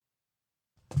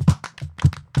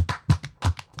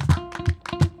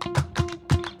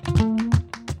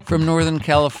From Northern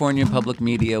California Public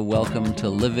Media, welcome to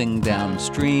Living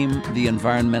Downstream, the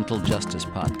Environmental Justice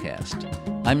Podcast.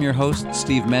 I'm your host,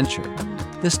 Steve Mencher.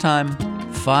 This time,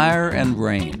 fire and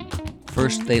rain.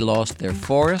 First they lost their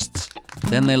forests,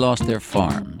 then they lost their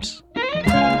farms.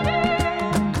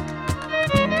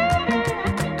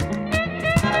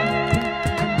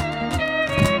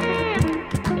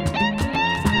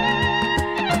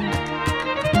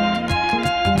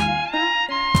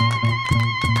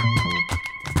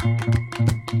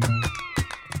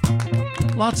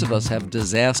 Lots of us have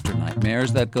disaster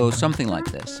nightmares that go something like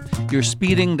this. You're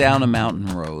speeding down a mountain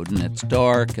road and it's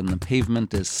dark and the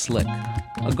pavement is slick.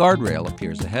 A guardrail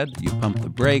appears ahead, you pump the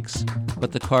brakes,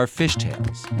 but the car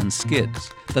fishtails and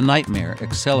skids. The nightmare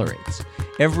accelerates.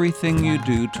 Everything you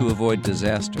do to avoid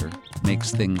disaster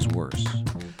makes things worse.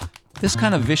 This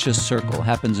kind of vicious circle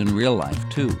happens in real life,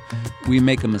 too. We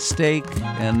make a mistake,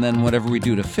 and then whatever we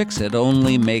do to fix it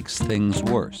only makes things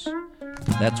worse.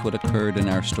 That's what occurred in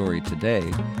our story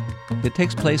today. It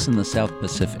takes place in the South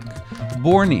Pacific.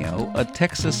 Borneo, a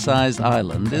Texas-sized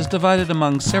island, is divided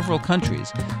among several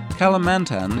countries.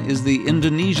 Kalimantan is the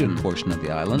Indonesian portion of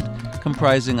the island,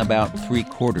 comprising about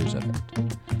 3/4 of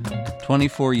it.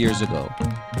 24 years ago,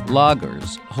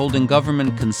 loggers holding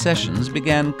government concessions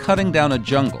began cutting down a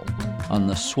jungle on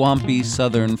the swampy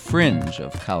southern fringe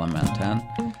of Kalimantan,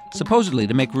 supposedly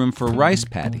to make room for rice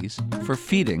paddies for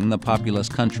feeding the populous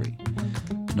country.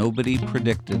 Nobody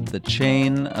predicted the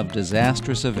chain of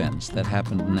disastrous events that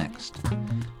happened next.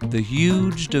 The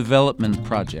huge development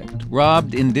project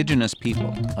robbed indigenous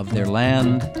people of their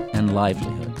land and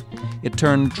livelihood. It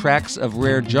turned tracts of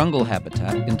rare jungle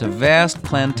habitat into vast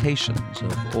plantations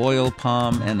of oil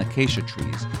palm and acacia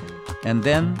trees. And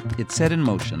then it set in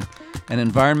motion an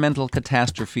environmental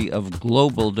catastrophe of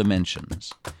global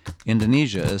dimensions.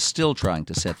 Indonesia is still trying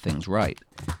to set things right.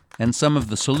 And some of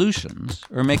the solutions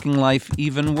are making life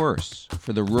even worse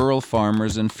for the rural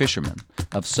farmers and fishermen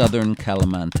of southern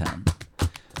Kalimantan.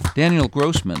 Daniel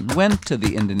Grossman went to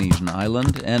the Indonesian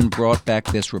island and brought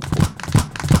back this report.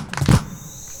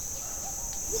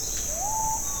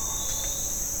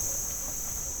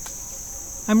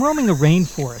 I'm roaming a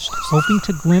rainforest, hoping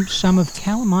to glimpse some of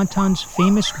Kalimantan's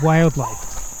famous wildlife.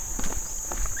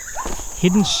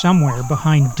 Hidden somewhere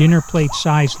behind dinner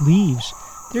plate-sized leaves,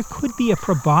 there could be a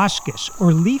proboscis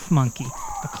or leaf monkey,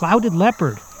 a clouded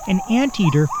leopard, an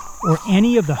anteater, or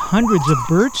any of the hundreds of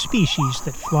bird species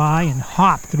that fly and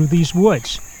hop through these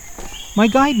woods. My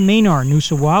guide Maynard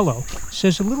Nusawalo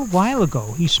says a little while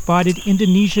ago he spotted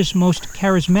Indonesia's most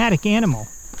charismatic animal,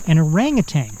 an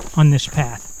orangutan, on this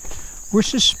path. We're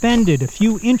suspended a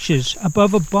few inches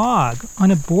above a bog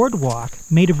on a boardwalk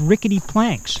made of rickety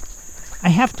planks. I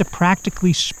have to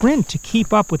practically sprint to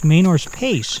keep up with Maynard's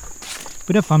pace.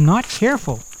 But if I'm not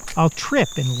careful, I'll trip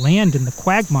and land in the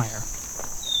quagmire.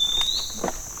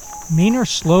 Maynard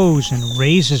slows and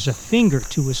raises a finger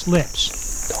to his lips.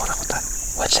 The orangutan.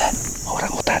 What's that?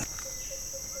 Orangutan.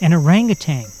 An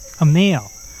orangutan, a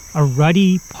male, a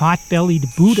ruddy, pot-bellied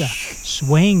Buddha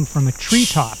swaying from a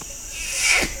treetop.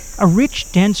 A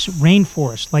rich, dense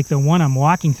rainforest like the one I'm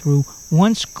walking through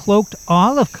once cloaked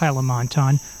all of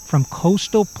Kalimantan from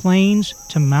coastal plains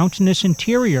to mountainous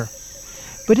interior.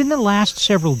 But in the last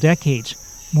several decades,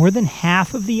 more than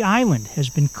half of the island has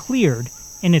been cleared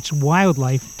and its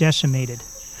wildlife decimated.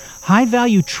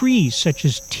 High-value trees such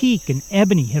as teak and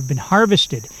ebony have been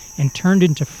harvested and turned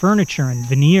into furniture and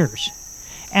veneers.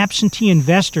 Absentee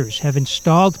investors have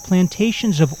installed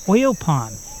plantations of oil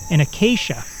palm and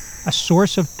acacia, a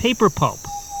source of paper pulp.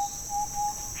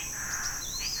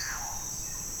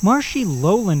 Marshy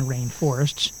lowland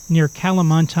rainforests near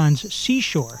Kalimantan's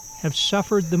seashore have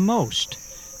suffered the most.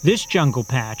 This jungle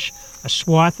patch, a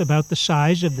swath about the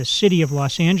size of the city of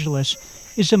Los Angeles,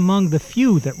 is among the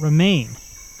few that remain.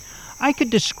 I could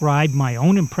describe my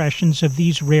own impressions of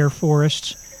these rare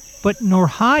forests, but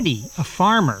Norhadi, a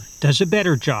farmer, does a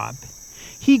better job.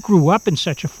 He grew up in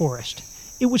such a forest.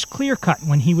 It was clear-cut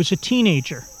when he was a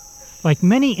teenager. Like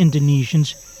many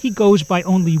Indonesians, he goes by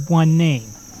only one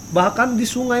name. Bahkan di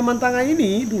Sungai Mantangai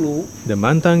ini dulu, the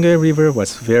Mantangai River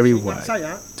was very wide.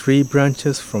 3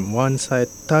 branches from one side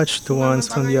touched the ones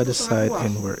on the other side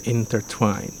and were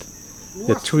intertwined.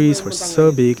 The trees were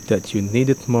so big that you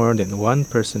needed more than one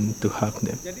person to hug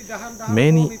them.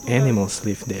 Many animals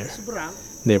lived there.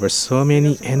 There were so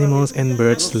many animals and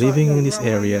birds living in this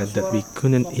area that we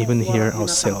couldn't even hear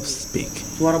ourselves speak.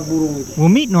 We'll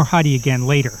meet Norhadi again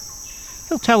later.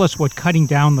 He'll tell us what cutting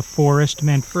down the forest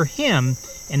meant for him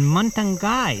in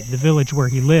Mantangai, the village where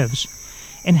he lives,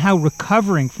 and how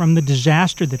recovering from the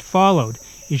disaster that followed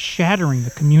is shattering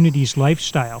the community's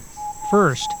lifestyle.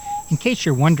 First, in case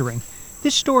you're wondering,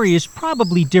 This story is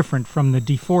probably different from the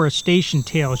deforestation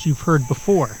tales you've heard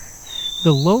before.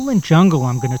 The lowland jungle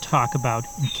I'm going to talk about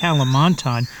in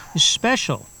Kalimantan is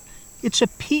special. It's a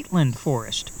peatland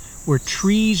forest where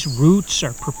trees' roots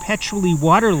are perpetually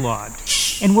waterlogged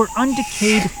and where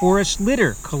undecayed forest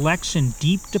litter collects in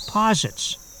deep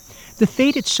deposits. The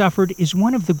fate it suffered is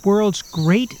one of the world's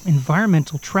great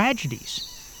environmental tragedies.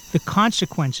 The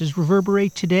consequences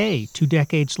reverberate today, 2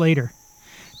 decades later.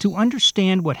 To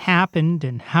understand what happened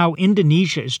and how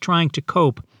Indonesia is trying to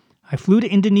cope, I flew to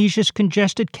Indonesia's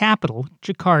congested capital,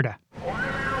 Jakarta.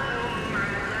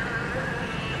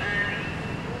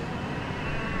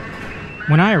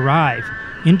 When I arrive,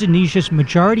 Indonesia's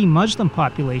majority Muslim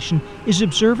population is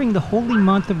observing the holy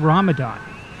month of Ramadan.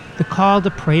 The call to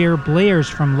prayer blares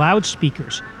from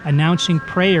loudspeakers, announcing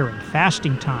prayer and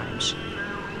fasting times.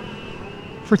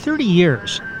 For 30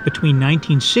 years, between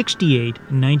 1968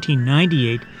 and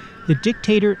 1998, the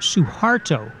dictator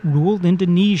Suharto ruled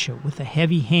Indonesia with a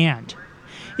heavy hand.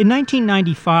 In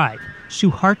 1995,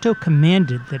 Suharto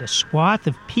commanded that a swath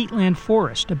of peatland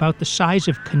forest about the size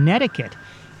of Connecticut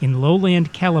in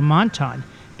lowland Kalimantan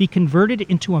be converted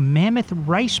into a mammoth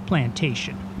rice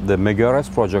plantation. The Mega Rice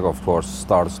project, of course,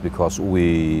 starts because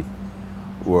we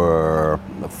were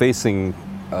facing,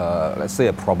 let's say,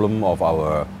 a problem of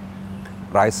our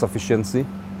rice sufficiency.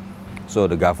 So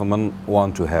the government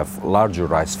want to have larger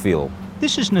rice field.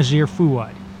 This is Nazir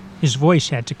Fuad. His voice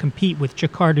had to compete with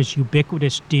Jakarta's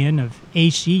ubiquitous din of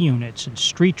AC units and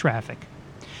street traffic.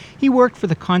 He worked for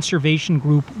the conservation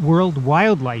group World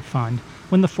Wildlife Fund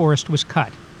when the forest was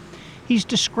cut. He's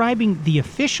describing the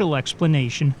official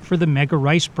explanation for the Mega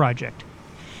Rice project.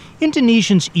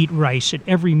 Indonesians eat rice at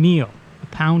every meal, a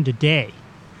pound a day.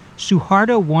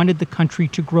 Suharto wanted the country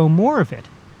to grow more of it.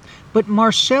 But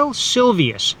Marcel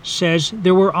Silvius says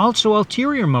there were also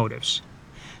ulterior motives.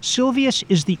 Silvius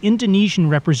is the Indonesian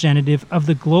representative of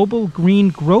the Global Green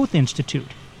Growth Institute.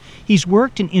 He's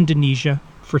worked in Indonesia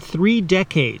for 3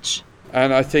 decades.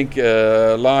 And I think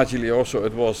largely also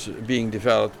it was being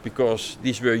developed because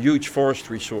these were huge forest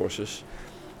resources.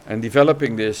 And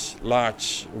developing this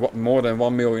large, more than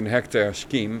 1 million hectare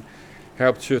scheme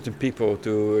helped certain people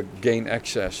to gain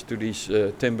access to these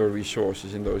timber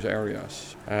resources in those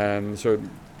areas. And so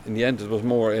in the end it was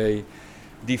more a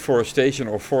deforestation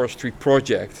or forestry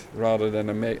project rather than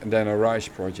a rice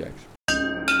project.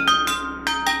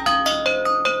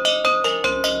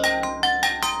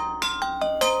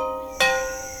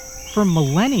 For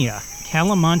millennia,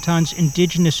 Kalimantan's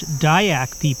indigenous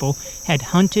Dayak people had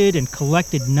hunted and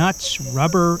collected nuts,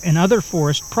 rubber, and other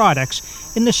forest products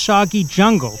in the soggy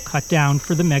jungle cut down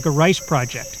for the Mega Rice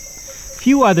project.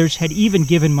 Few others had even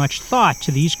given much thought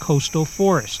to these coastal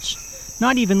forests,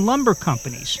 not even lumber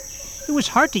companies. It was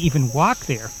hard to even walk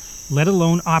there, let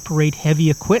alone operate heavy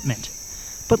equipment.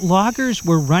 But loggers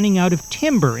were running out of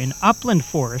timber in upland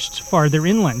forests farther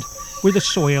inland, where the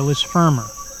soil is firmer.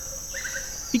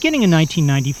 Beginning in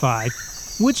 1995,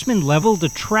 woodsmen leveled a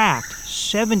tract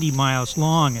 70 miles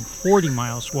long and 40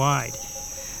 miles wide.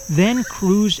 Then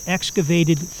crews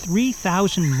excavated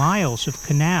 3,000 miles of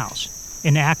canals,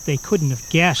 an act they couldn't have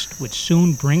guessed would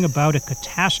soon bring about a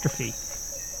catastrophe.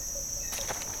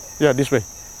 Yeah, this way.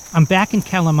 I'm back in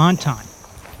Kalimantan,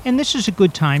 and this is a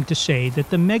good time to say that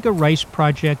the Mega Rice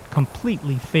project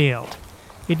completely failed.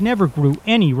 It never grew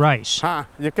any rice.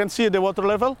 You can see the water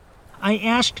level? I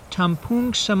asked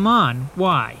Tampung Saman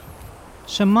why.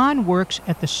 Saman works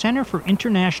at the Center for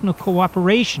International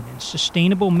Cooperation and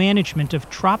Sustainable Management of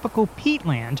Tropical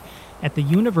Peatland at the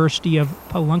University of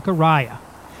Palangkaraya.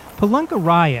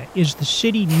 Palangkaraya is the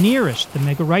city nearest the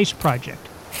Mega Rice project.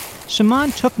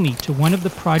 Saman took me to one of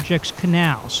the project's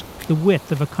canals, the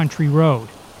width of a country road.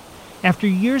 After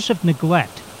years of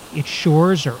neglect, its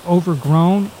shores are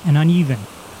overgrown and uneven.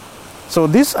 So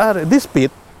this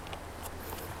pit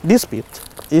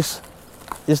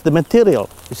is the material.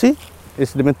 You see?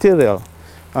 It's the material.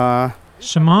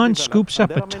 Saman scoops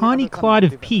up a tawny clod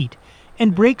of peat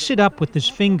and breaks it up with his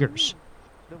fingers.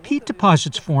 Peat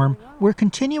deposits form where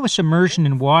continuous immersion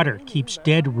in water keeps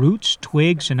dead roots,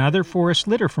 twigs, and other forest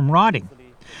litter from rotting.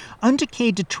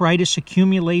 Undecayed detritus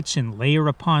accumulates in layer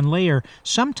upon layer,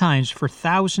 sometimes for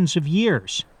thousands of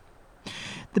years.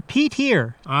 The peat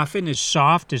here, often as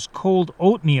soft as cold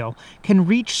oatmeal, can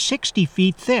reach 60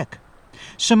 feet thick.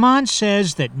 Saman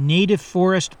says that native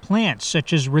forest plants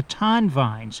such as rattan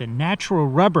vines and natural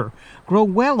rubber grow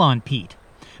well on peat,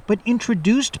 but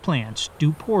introduced plants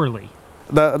do poorly.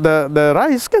 The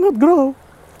rice cannot grow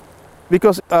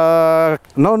because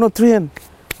no nutrient.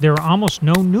 There are almost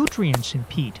no nutrients in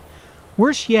peat.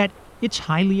 Worse yet, it's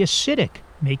highly acidic,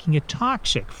 making it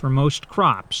toxic for most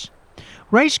crops.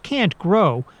 Rice can't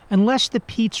grow unless the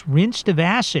peat's rinsed of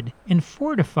acid and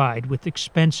fortified with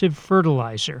expensive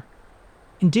fertilizer.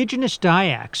 Indigenous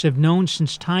Dayaks have known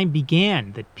since time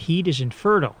began that peat is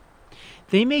infertile.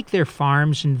 They make their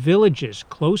farms and villages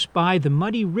close by the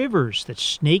muddy rivers that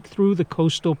snake through the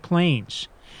coastal plains.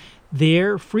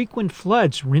 There, frequent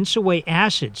floods rinse away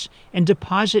acids and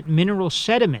deposit mineral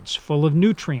sediments full of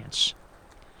nutrients.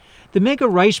 The Mega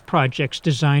Rice Project's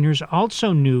designers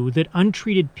also knew that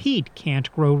untreated peat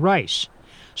can't grow rice,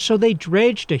 so they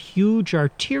dredged a huge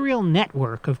arterial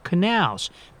network of canals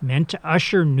meant to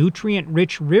usher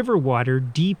nutrient-rich river water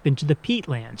deep into the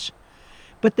peatlands.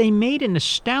 But they made an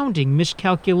astounding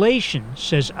miscalculation,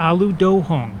 says Alu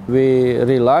Dohong. We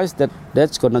realized that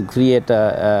that's going to create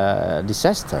a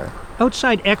disaster.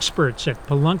 Outside experts at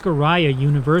Palangkaraya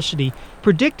University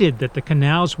predicted that the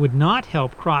canals would not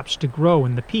help crops to grow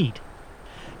in the peat.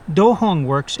 Dohong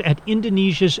works at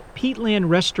Indonesia's Peatland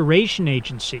Restoration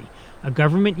Agency, a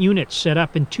government unit set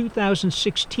up in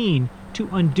 2016 to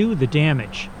undo the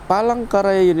damage.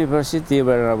 Palangkaraya University,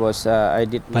 where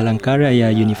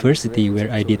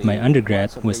I did my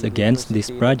undergrad, was against this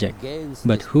project.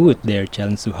 But who would dare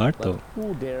challenge Suharto?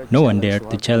 No one dared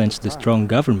to challenge the strong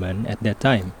government at that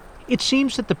time. It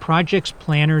seems that the project's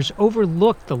planners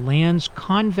overlooked the land's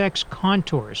convex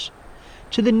contours.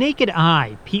 To the naked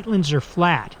eye, peatlands are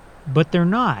flat, but they're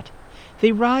not.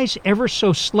 They rise ever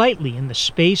so slightly in the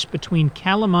space between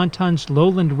Kalimantan's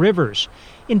lowland rivers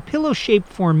in pillow-shaped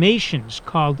formations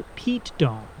called peat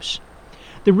domes.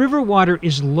 The river water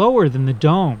is lower than the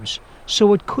domes,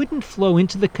 so it couldn't flow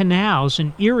into the canals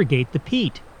and irrigate the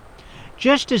peat.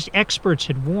 Just as experts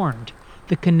had warned,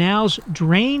 the canals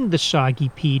drained the soggy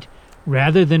peat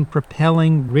rather than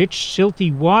propelling rich,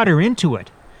 silty water into it.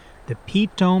 The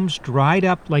peat domes dried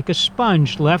up like a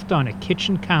sponge left on a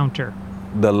kitchen counter.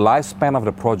 The lifespan of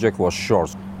the project was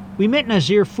short. We met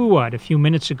Nazir Fuad a few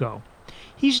minutes ago.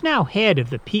 He's now head of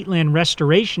the Peatland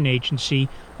Restoration Agency,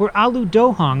 where Alu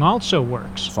Dohong also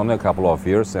works. It's only a couple of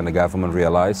years, and the government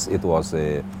realized it was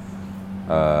a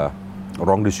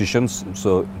wrong decision,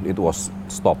 so it was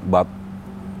stopped. But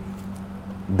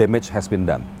damage has been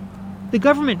done. The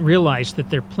government realized that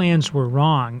their plans were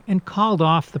wrong and called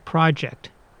off the project.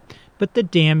 But the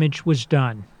damage was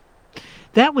done.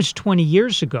 That was 20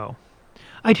 years ago.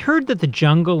 I'd heard that the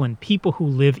jungle and people who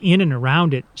live in and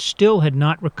around it still had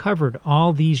not recovered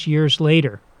all these years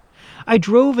later. I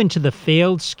drove into the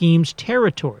failed scheme's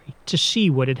territory to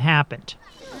see what had happened.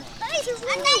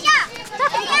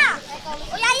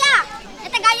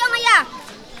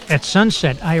 At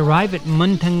sunset, I arrive at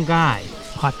Muntangai,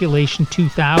 population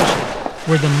 2,000,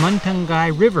 where the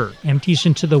Muntangai River empties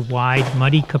into the wide,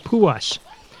 muddy Kapuas.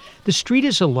 The street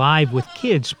is alive with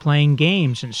kids playing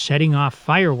games and setting off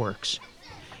fireworks.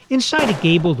 Inside a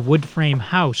gabled wood frame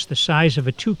house the size of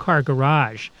a two-car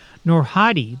garage,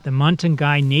 Norhadi, the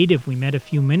Muntangai native we met a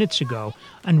few minutes ago,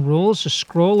 unrolls a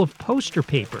scroll of poster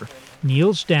paper,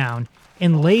 kneels down,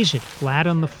 and lays it flat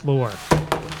on the floor.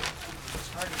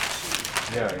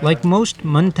 Like most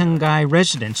Muntangai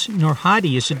residents,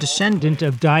 Norhadi is a descendant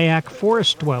of Dayak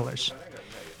forest dwellers.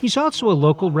 He's also a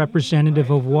local representative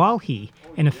of Walhi,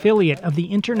 an affiliate of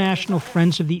the International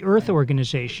Friends of the Earth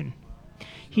organization.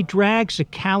 He drags a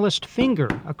calloused finger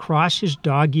across his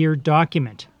dog-eared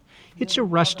document. It's a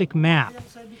rustic map.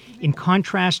 In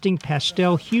contrasting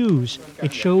pastel hues,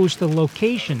 it shows the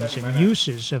locations and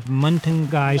uses of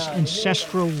Muntangai's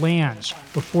ancestral lands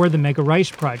before the Mega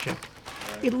Rice Project.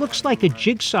 It looks like a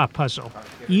jigsaw puzzle,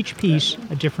 each piece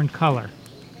a different color.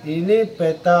 Ini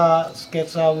peta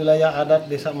sketsa wilayah adat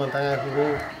Desa Muntangai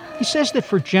Hulu. He says that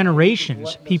for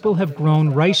generations, people have grown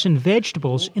rice and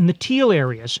vegetables in the teal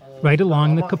areas right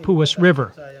along the Kapuas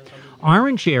River.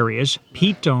 Orange areas,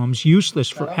 peat domes useless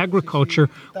for agriculture,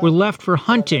 were left for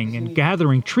hunting and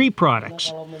gathering tree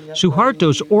products.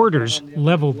 Suharto's orders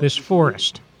leveled this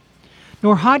forest.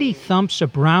 Norhadi thumps a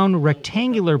brown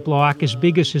rectangular block as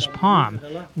big as his palm,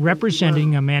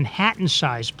 representing a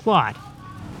Manhattan-sized plot.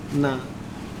 Nah,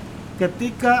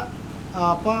 ketika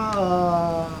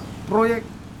proyek.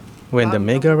 When the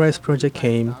Mega Rice Project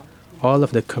came, all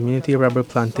of the community rubber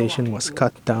plantation was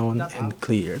cut down and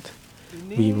cleared.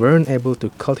 We weren't able to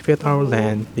cultivate our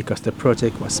land because the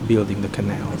project was building the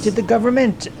canals. Did the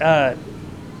government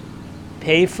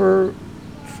pay for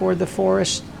the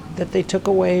forest that they took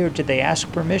away, or did they ask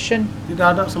permission?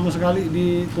 Tidak ada sama sekali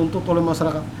dituntut oleh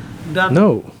masyarakat.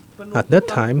 No. At that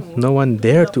time, no one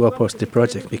dared to oppose the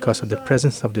project because of the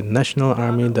presence of the National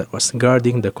Army that was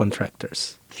guarding the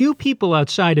contractors. Few people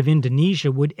outside of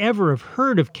Indonesia would ever have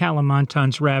heard of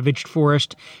Kalimantan's ravaged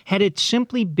forest had it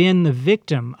simply been the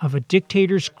victim of a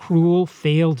dictator's cruel,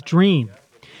 failed dream.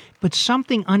 But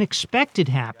something unexpected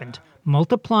happened,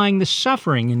 multiplying the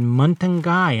suffering in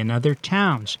Muntangay and other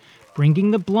towns, bringing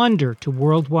the blunder to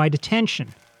worldwide attention.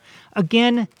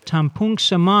 Again, Tampung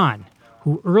Saman,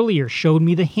 who earlier showed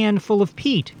me the handful of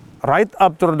peat. Right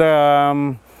after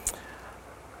the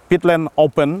peatland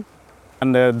open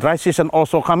and the dry season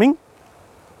also coming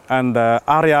and the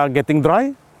area getting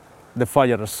dry, the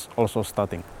fires also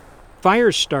starting.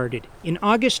 Fires started in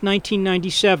August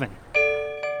 1997.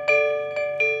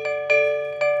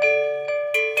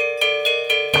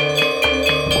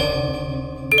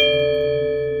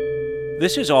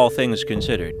 This is All Things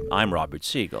Considered. I'm Robert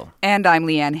Siegel. And I'm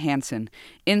Leanne Hansen.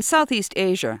 In Southeast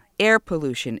Asia, air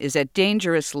pollution is at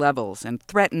dangerous levels and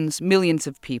threatens millions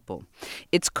of people.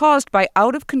 It's caused by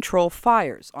out-of-control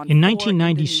fires on In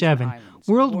 1997,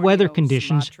 world weather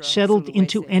conditions settled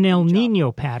into an El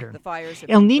Niño pattern.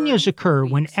 El Niños occur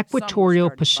when equatorial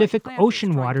Pacific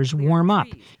Ocean waters warm up,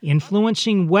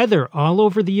 influencing weather all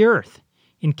over the Earth.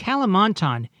 In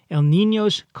Kalimantan, El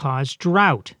Niños cause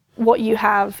drought. What you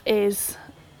have is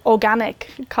organic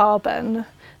carbon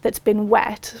that's been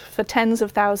wet for tens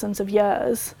of thousands of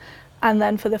years, and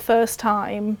then for the first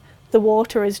time the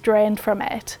water is drained from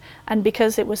it, and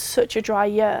because it was such a dry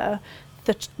year,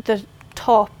 the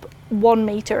top 1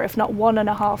 meter, if not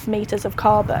 1.5 meters of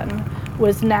carbon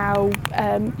was now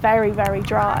very, very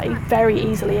dry, very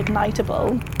easily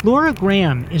ignitable. Laura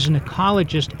Graham is an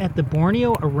ecologist at the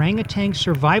Borneo Orangutan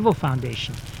Survival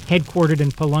Foundation, headquartered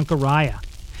in Palangkaraya.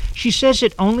 She says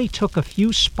it only took a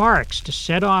few sparks to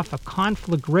set off a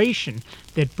conflagration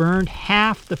that burned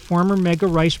half the former Mega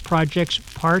Rice Project's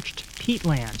parched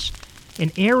peatlands,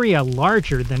 an area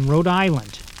larger than Rhode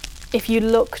Island. If you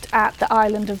looked at the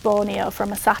island of Borneo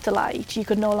from a satellite, you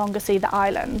could no longer see the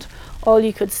island. All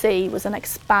you could see was an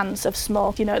expanse of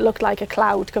smoke. You know, it looked like a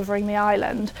cloud covering the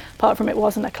island. Apart from it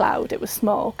wasn't a cloud, it was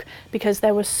smoke, because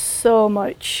there was so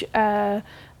much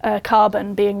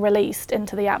carbon being released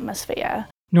into the atmosphere.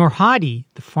 Nur Hadi,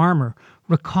 the farmer,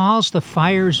 recalls the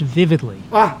fires vividly.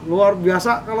 Luar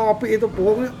biasa kalau api itu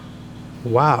pokoknya.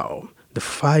 Wow, the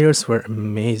fires were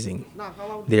amazing.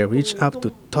 They reached up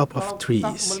to top of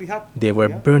trees. They were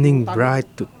burning bright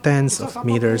to tens of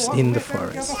meters in the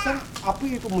forest.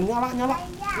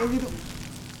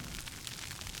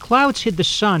 Clouds hid the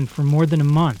sun for more than a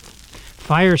month.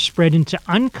 Fire spread into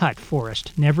uncut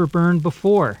forest never burned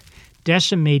before,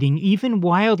 decimating even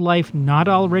wildlife not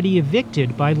already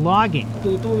evicted by logging.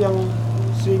 Itu yang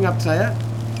seingat saya,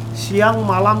 siang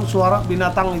malam suara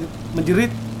binatang menjerit.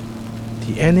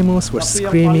 The animals were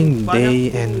screaming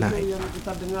day and night.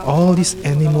 All these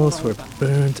animals were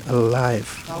burned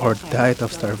alive or died of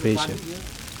starvation.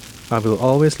 I will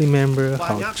always remember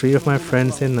how 3 of my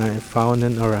friends and I found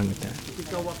an orangutan.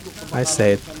 I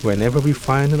said, whenever we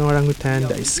find an orangutan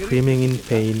that is screaming in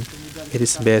pain, it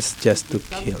is best just to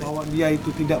kill it.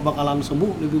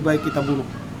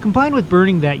 Combined with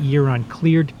burning that year on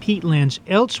cleared peatlands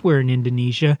elsewhere in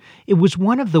Indonesia, it was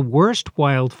one of the worst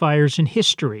wildfires in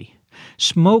history.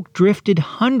 Smoke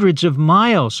drifted hundreds of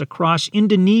miles across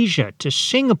Indonesia to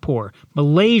Singapore,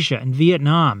 Malaysia, and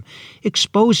Vietnam,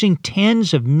 exposing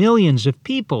tens of millions of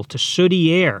people to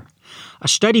sooty air. A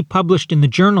study published in the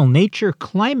journal Nature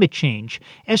Climate Change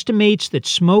estimates that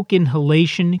smoke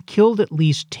inhalation killed at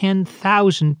least 10,000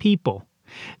 people.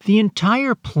 The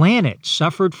entire planet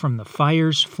suffered from the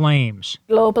fire's flames.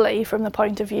 Globally, from the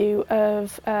point of view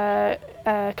of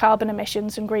carbon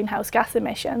emissions and greenhouse gas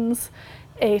emissions,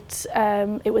 it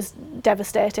was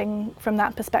devastating from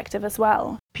that perspective as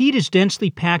well. Peat is densely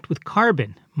packed with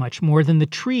carbon, much more than the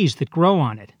trees that grow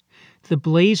on it. The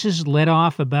blazes let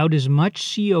off about as much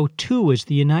CO2 as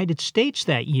the United States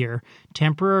that year,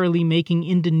 temporarily making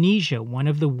Indonesia one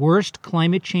of the worst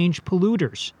climate change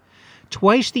polluters.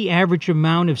 Twice the average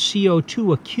amount of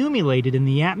CO2 accumulated in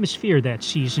the atmosphere that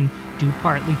season, due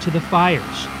partly to the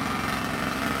fires.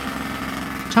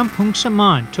 Tampung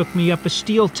Saman took me up a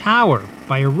steel tower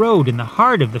by a road in the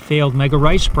heart of the failed Mega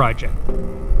Rice Project.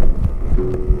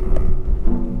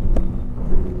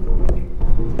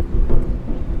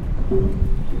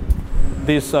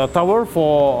 This tower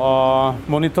for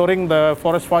monitoring the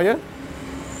forest fire.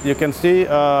 You can see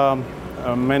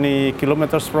many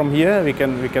kilometers from here. We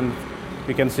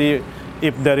can see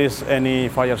if there is any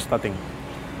fire starting.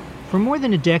 For more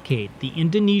than a decade, the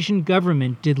Indonesian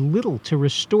government did little to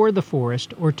restore the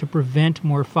forest or to prevent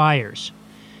more fires.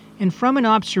 And from an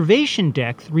observation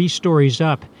deck 3 stories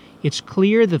up, it's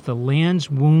clear that the land's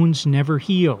wounds never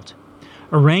healed.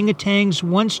 Orangutans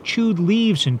once chewed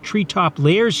leaves and treetop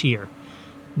layers here.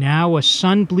 Now a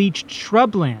sun-bleached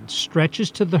shrubland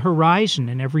stretches to the horizon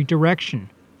in every direction.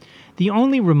 The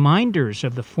only reminders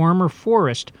of the former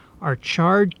forest are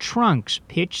charred trunks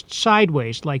pitched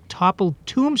sideways like toppled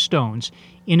tombstones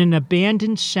in an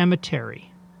abandoned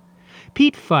cemetery.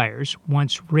 Peat fires,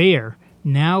 once rare,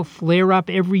 now flare up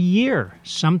every year,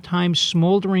 sometimes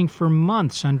smoldering for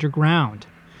months underground.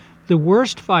 The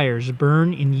worst fires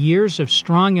burn in years of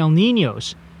strong El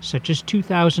Niños, such as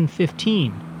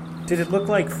 2015. Did it look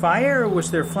like fire, or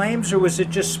was there flames, or was it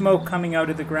just smoke coming out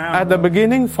of the ground? At the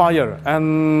beginning, fire,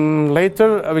 and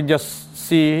later we just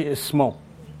see smoke.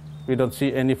 We don't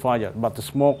see any fire, but the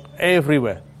smoke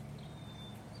everywhere,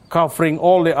 covering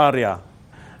all the area.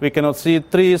 We cannot see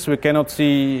trees, we cannot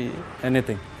see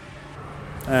anything.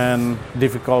 And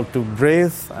difficult to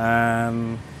breathe,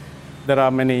 and there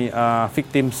are many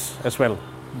victims as well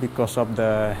because of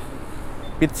the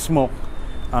peat smoke.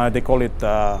 They call it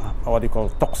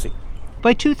toxic.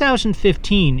 By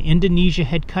 2015, Indonesia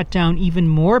had cut down even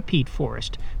more peat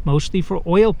forest, mostly for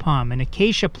oil palm and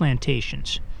acacia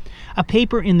plantations. A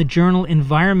paper in the journal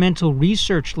Environmental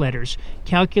Research Letters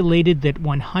calculated that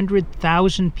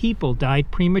 100,000 people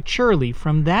died prematurely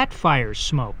from that fire's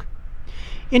smoke.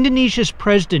 Indonesia's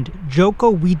President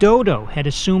Joko Widodo had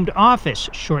assumed office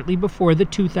shortly before the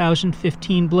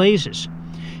 2015 blazes.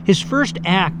 His first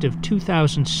act of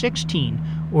 2016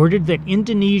 ordered that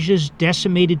Indonesia's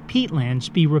decimated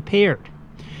peatlands be repaired.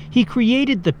 He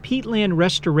created the Peatland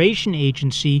Restoration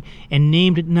Agency and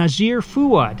named Nazir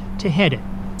Fuad to head it.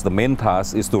 The main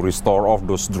task is to restore all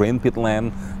those drained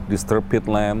peatland, disturbed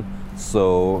peatland.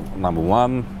 So, number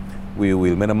one, we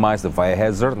will minimize the fire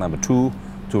hazard. Number two,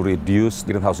 to reduce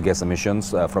greenhouse gas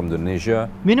emissions from Indonesia.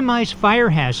 Minimize fire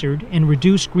hazard and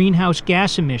reduce greenhouse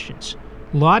gas emissions.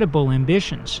 Laudable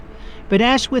ambitions. But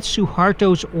as with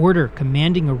Suharto's order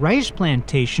commanding a rice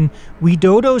plantation,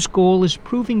 Widodo's goal is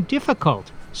proving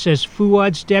difficult, says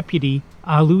Fuad's deputy,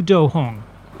 Alu Dohong.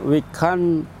 We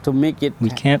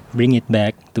can't bring it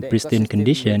back to pristine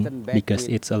condition because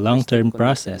it's a long-term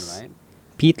process.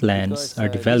 Peatlands are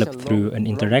developed through an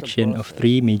interaction of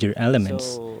three major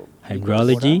elements: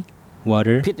 hydrology,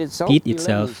 water, peat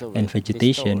itself, and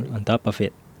vegetation on top of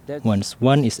it. Once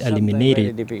one is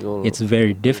eliminated, it's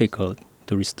very difficult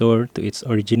to restore to its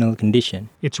original condition.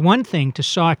 It's one thing to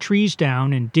saw trees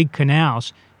down and dig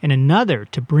canals, and another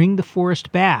to bring the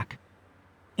forest back.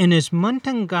 And as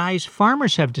Muntangai's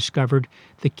farmers have discovered,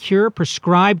 the cure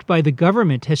prescribed by the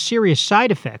government has serious side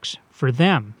effects for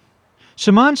them.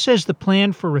 Saman says the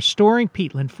plan for restoring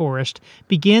peatland forest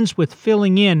begins with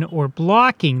filling in or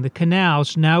blocking the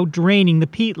canals now draining the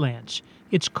peatlands.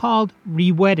 It's called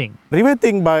rewetting.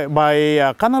 Rewetting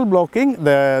by canal blocking,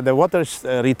 the water is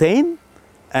retained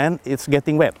and it's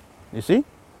getting wet. You see?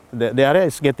 The area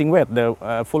is getting wet,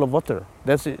 full of water.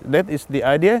 That is the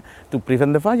idea to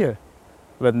prevent the fire.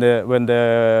 When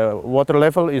the water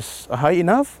level is high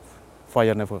enough,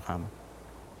 fire never comes.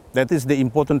 That is the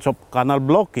importance of canal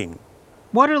blocking.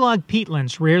 Waterlogged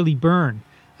peatlands rarely burn,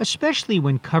 especially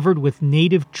when covered with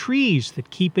native trees that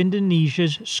keep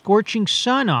Indonesia's scorching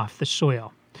sun off the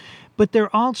soil. But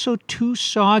they're also too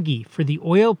soggy for the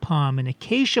oil palm and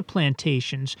acacia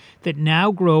plantations that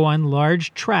now grow on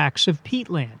large tracts of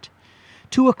peatland.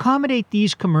 To accommodate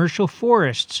these commercial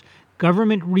forests,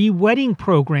 government rewetting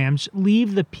programs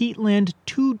leave the peatland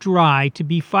too dry to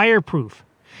be fireproof.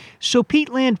 So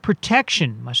peatland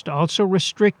protection must also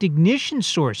restrict ignition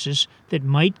sources that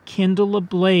might kindle a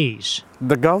blaze.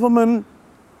 The government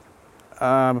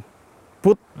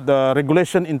put the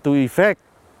regulation into effect,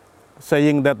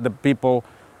 saying that the people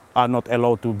are not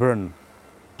allowed to burn.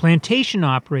 Plantation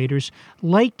operators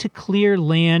like to clear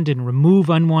land and remove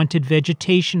unwanted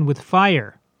vegetation with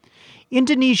fire.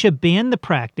 Indonesia banned the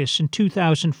practice in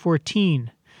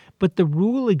 2014, but the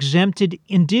rule exempted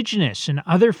indigenous and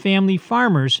other family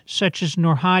farmers such as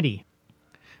Nurhadi.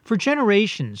 For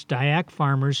generations, Dayak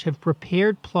farmers have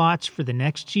prepared plots for the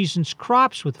next season's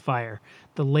crops with fire,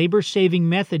 the labor-saving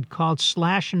method called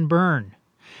slash and burn.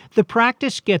 The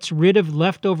practice gets rid of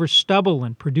leftover stubble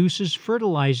and produces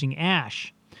fertilizing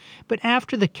ash. But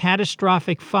after the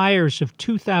catastrophic fires of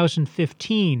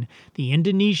 2015, the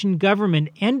Indonesian government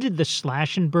ended the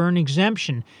slash and burn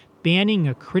exemption, banning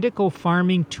a critical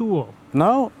farming tool.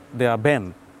 Now they are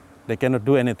banned. They cannot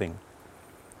do anything.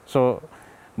 So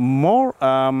more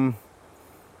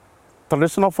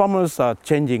traditional farmers are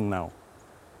changing now,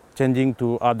 changing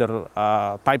to other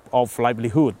type of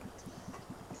livelihood.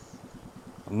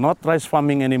 Not rice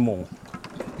farming anymore.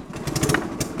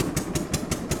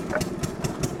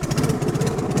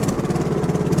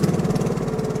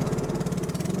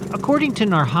 According to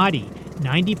Nurhadi,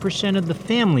 90% of the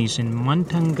families in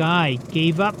Muntanggai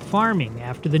gave up farming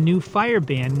after the new fire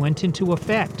ban went into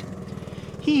effect.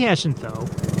 He hasn't, though.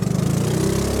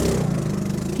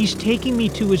 He's taking me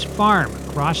to his farm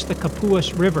across the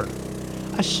Kapuas River.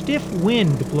 A stiff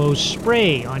wind blows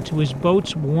spray onto his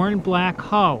boat's worn black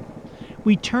hull.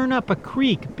 We turn up a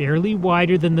creek barely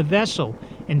wider than the vessel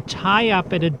and tie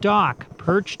up at a dock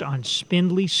perched on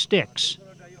spindly sticks.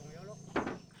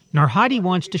 Narhadi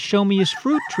wants to show me his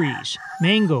fruit trees,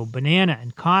 mango, banana,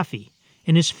 and coffee,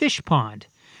 and his fish pond.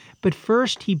 But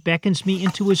first he beckons me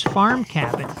into his farm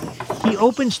cabin. He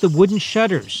opens the wooden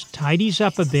shutters, tidies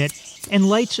up a bit, and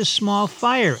lights a small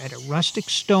fire at a rustic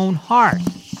stone hearth.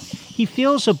 He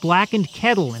fills a blackened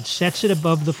kettle and sets it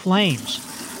above the flames.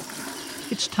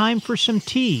 It's time for some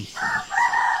tea.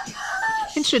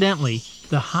 Incidentally,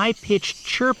 the high-pitched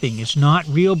chirping is not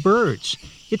real birds.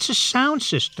 It's a sound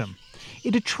system.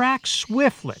 It attracts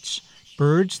swiftlets,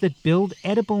 birds that build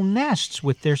edible nests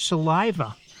with their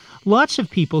saliva. Lots of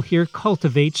people here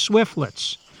cultivate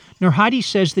swiftlets. Narhadi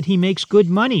says that he makes good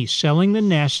money selling the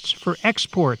nests for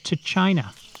export to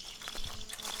China.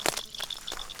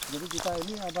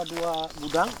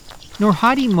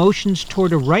 Narhadi motions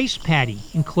toward a rice paddy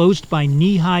enclosed by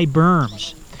knee-high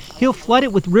berms. He'll flood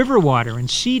it with river water and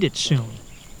seed it soon.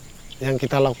 Yang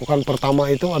kita lakukan pertama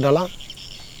itu adalah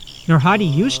Narhadi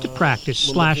used to practice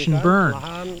slash and burn.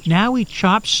 Now he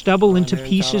chops stubble into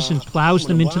pieces and plows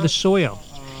them into the soil.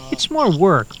 It's more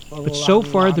work, but so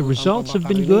far the results have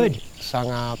been good.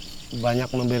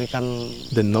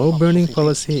 The no-burning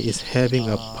policy is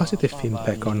having a positive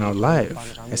impact on our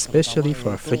life, especially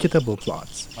for vegetable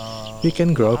plots. We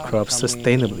can grow crops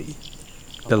sustainably.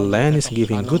 The land is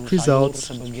giving good results,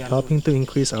 helping to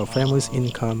increase our family's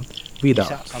income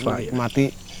without fire.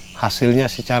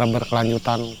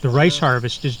 The rice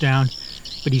harvest is down,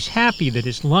 but he's happy that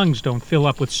his lungs don't fill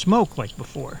up with smoke like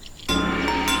before.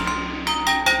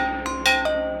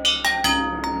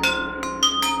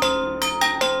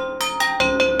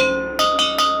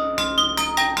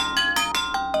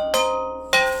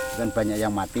 Banyak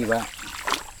yang mati, Pak.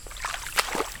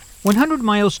 100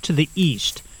 miles to the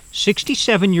east,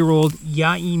 67-year-old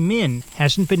Yai Min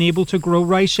hasn't been able to grow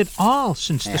rice at all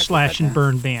since the slash and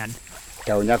burn ban.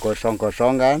 Daunnya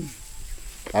kosong-kosong kan,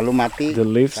 lalu mati. The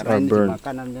leaves are burned.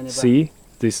 See,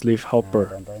 this leaf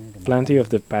hopper. Plenty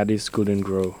of the paddies couldn't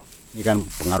grow. Ikan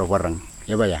pengaruh warang,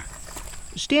 ya Pak ya.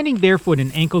 Standing barefoot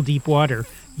in ankle-deep water,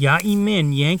 Yai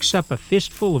Min yanks up a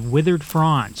fistful of withered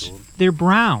fronds. They're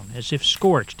brown, as if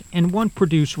scorched, and won't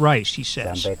produce rice, he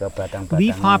says.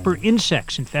 Leafhopper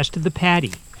insects infested the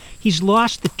paddy. He's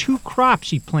lost the 2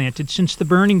 crops he planted since the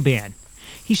burning ban.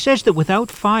 He says that without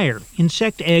fire,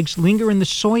 insect eggs linger in the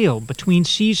soil between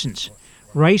seasons.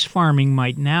 Rice farming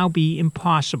might now be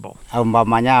impossible.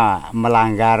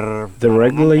 The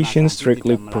regulation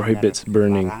strictly prohibits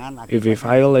burning. If we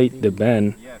violate the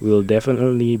ban, we'll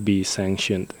definitely be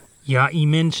sanctioned. Yai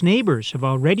Min's neighbors have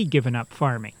already given up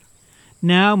farming.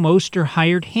 Now most are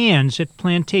hired hands at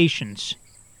plantations.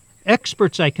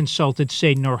 Experts I consulted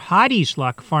say Narhadi's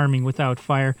luck farming without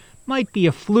fire might be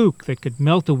a fluke that could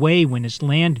melt away when his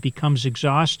land becomes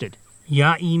exhausted.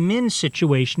 Yai Min's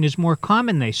situation is more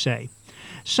common, they say.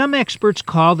 Some experts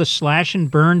call the slash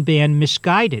and burn ban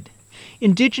misguided.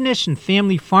 Indigenous and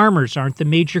family farmers aren't the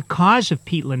major cause of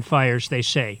peatland fires, they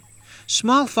say.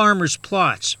 Small farmers'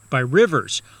 plots, by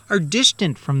rivers, are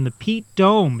distant from the peat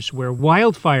domes where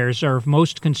wildfires are of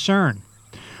most concern.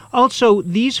 Also,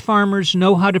 these farmers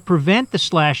know how to prevent the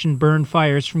slash and burn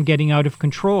fires from getting out of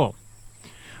control.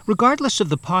 Regardless of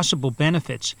the possible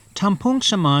benefits, Tampung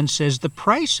Saman says the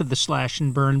price of the slash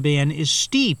and burn ban is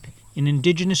steep in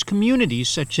indigenous communities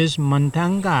such as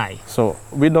Mantangai. So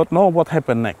we don't know what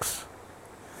happened next.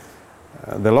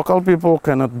 The local people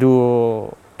cannot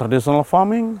do traditional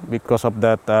farming because of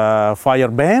that fire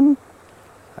ban,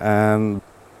 and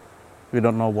we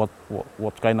don't know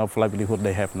what kind of livelihood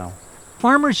they have now.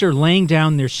 Farmers are laying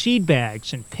down their seed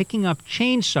bags and picking up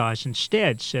chainsaws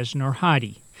instead, says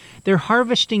Narhadi. They're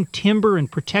harvesting timber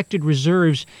and protected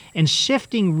reserves and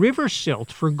sifting river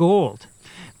silt for gold.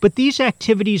 But these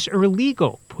activities are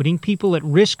illegal, putting people at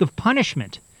risk of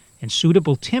punishment, and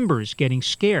suitable timber is getting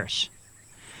scarce.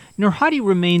 Narhadi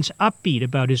remains upbeat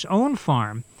about his own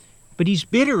farm, but he's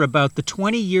bitter about the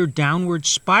 20-year downward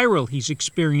spiral he's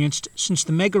experienced since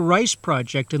the Mega Rice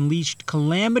Project unleashed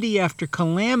calamity after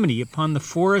calamity upon the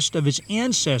forest of his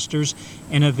ancestors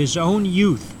and of his own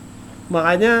youth.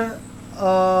 The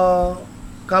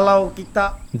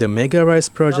Mega Rice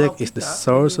Project is the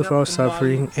source of our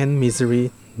suffering and misery,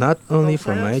 not only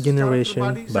for my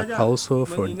generation, but also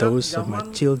for those of my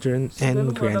children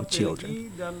and grandchildren.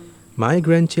 My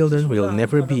grandchildren will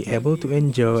never be able to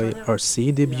enjoy or see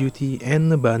the beauty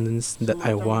and abundance that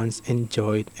I once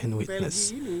enjoyed and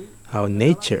witnessed, how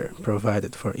nature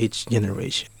provided for each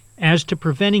generation. As to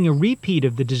preventing a repeat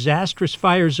of the disastrous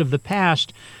fires of the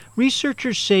past,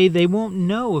 researchers say they won't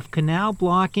know if canal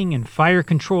blocking and fire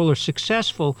control are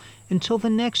successful until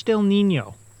the next El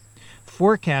Nino.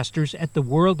 Forecasters at the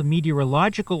World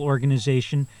Meteorological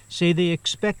Organization say they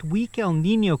expect weak El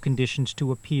Nino conditions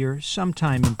to appear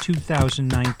sometime in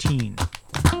 2019.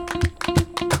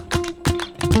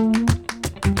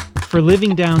 For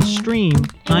Living Downstream,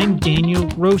 I'm Daniel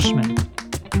Grossman.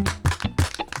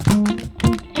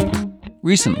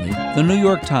 Recently, the New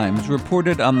York Times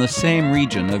reported on the same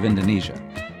region of Indonesia.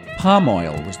 Palm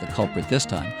oil was the culprit this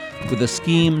time, with a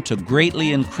scheme to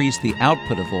greatly increase the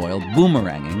output of oil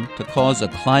boomeranging to cause a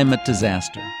climate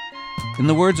disaster. In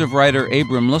the words of writer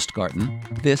Abram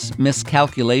Lustgarten, this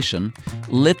miscalculation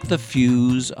lit the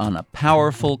fuse on a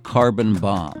powerful carbon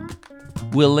bomb.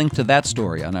 We'll link to that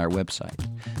story on our website.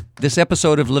 This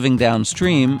episode of Living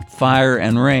Downstream, Fire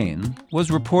and Rain,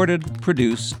 was reported,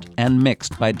 produced, and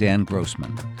mixed by Dan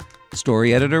Grossman.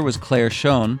 Story editor was Claire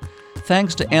Schoen.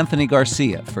 Thanks to Anthony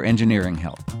Garcia for engineering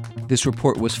help. This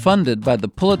report was funded by the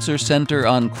Pulitzer Center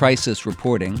on Crisis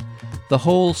Reporting, the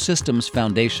Whole Systems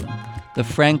Foundation, the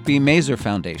Frank B. Mazer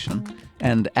Foundation,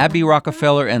 and Abby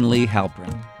Rockefeller and Lee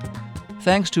Halprin.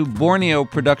 Thanks to Borneo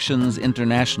Productions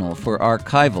International for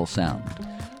archival sound.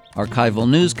 Archival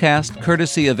newscast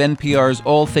courtesy of NPR's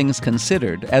All Things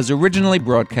Considered, as originally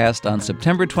broadcast on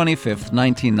September 25,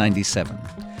 1997.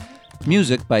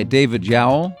 Music by David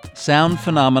Yowell, Sound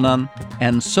Phenomenon,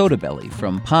 and Soda Belly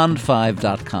from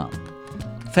Pond5.com.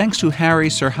 Thanks to Harry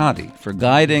Serhadi for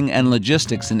guiding and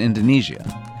logistics in Indonesia,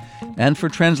 and for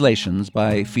translations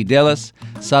by Fidelis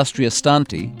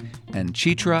Sastriastanti and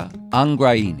Chitra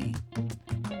Anggraini.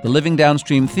 The Living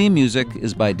Downstream theme music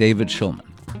is by David Schulman.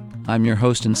 I'm your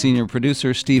host and senior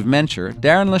producer, Steve Mencher.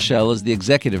 Darren Lachelle is the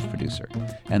executive producer.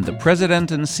 And the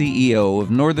president and CEO of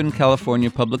Northern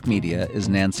California Public Media is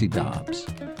Nancy Dobbs.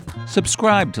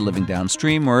 Subscribe to Living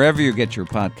Downstream wherever you get your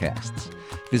podcasts.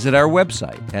 Visit our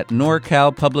website at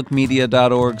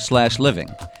norcalpublicmedia.org/living.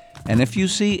 And if you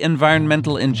see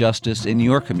environmental injustice in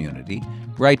your community,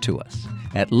 write to us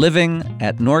at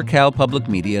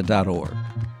living@norcalpublicmedia.org.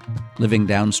 Living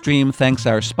Downstream thanks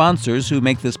our sponsors who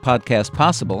make this podcast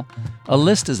possible. A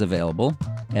list is available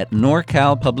at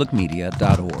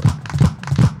norcalpublicmedia.org.